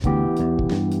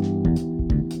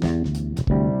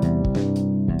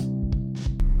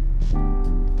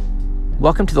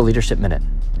Welcome to the Leadership Minute,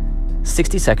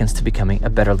 60 seconds to becoming a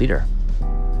better leader.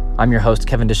 I'm your host,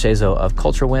 Kevin DeShazo of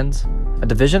Culture Wins, a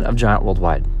division of Giant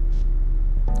Worldwide.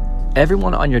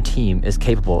 Everyone on your team is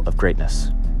capable of greatness.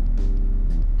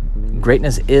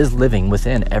 Greatness is living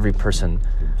within every person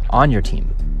on your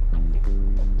team.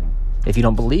 If you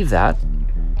don't believe that,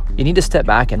 you need to step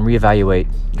back and reevaluate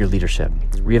your leadership,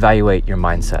 reevaluate your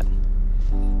mindset.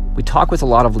 We talk with a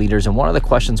lot of leaders, and one of the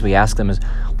questions we ask them is,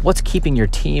 what's keeping your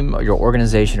team or your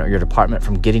organization or your department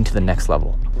from getting to the next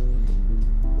level?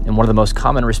 And one of the most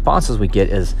common responses we get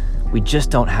is, we just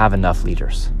don't have enough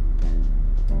leaders.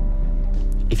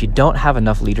 If you don't have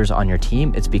enough leaders on your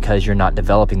team, it's because you're not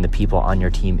developing the people on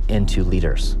your team into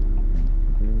leaders.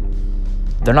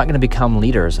 They're not going to become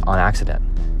leaders on accident.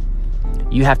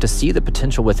 You have to see the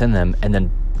potential within them and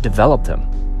then develop them.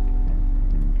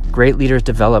 Great leaders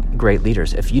develop great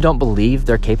leaders. If you don't believe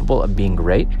they're capable of being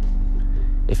great,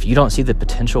 if you don't see the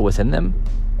potential within them,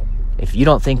 if you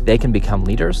don't think they can become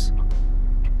leaders,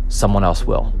 someone else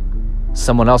will.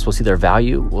 Someone else will see their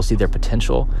value, will see their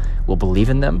potential, will believe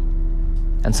in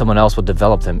them, and someone else will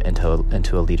develop them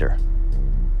into a leader.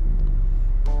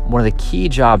 One of the key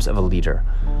jobs of a leader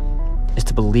is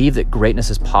to believe that greatness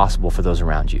is possible for those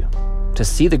around you, to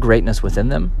see the greatness within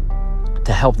them,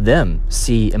 to help them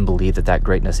see and believe that that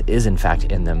greatness is in fact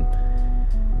in them,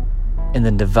 and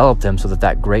then develop them so that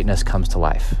that greatness comes to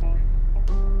life.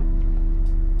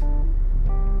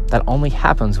 That only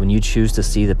happens when you choose to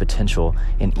see the potential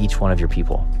in each one of your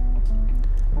people.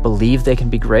 Believe they can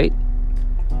be great,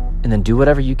 and then do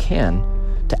whatever you can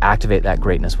to activate that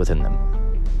greatness within them.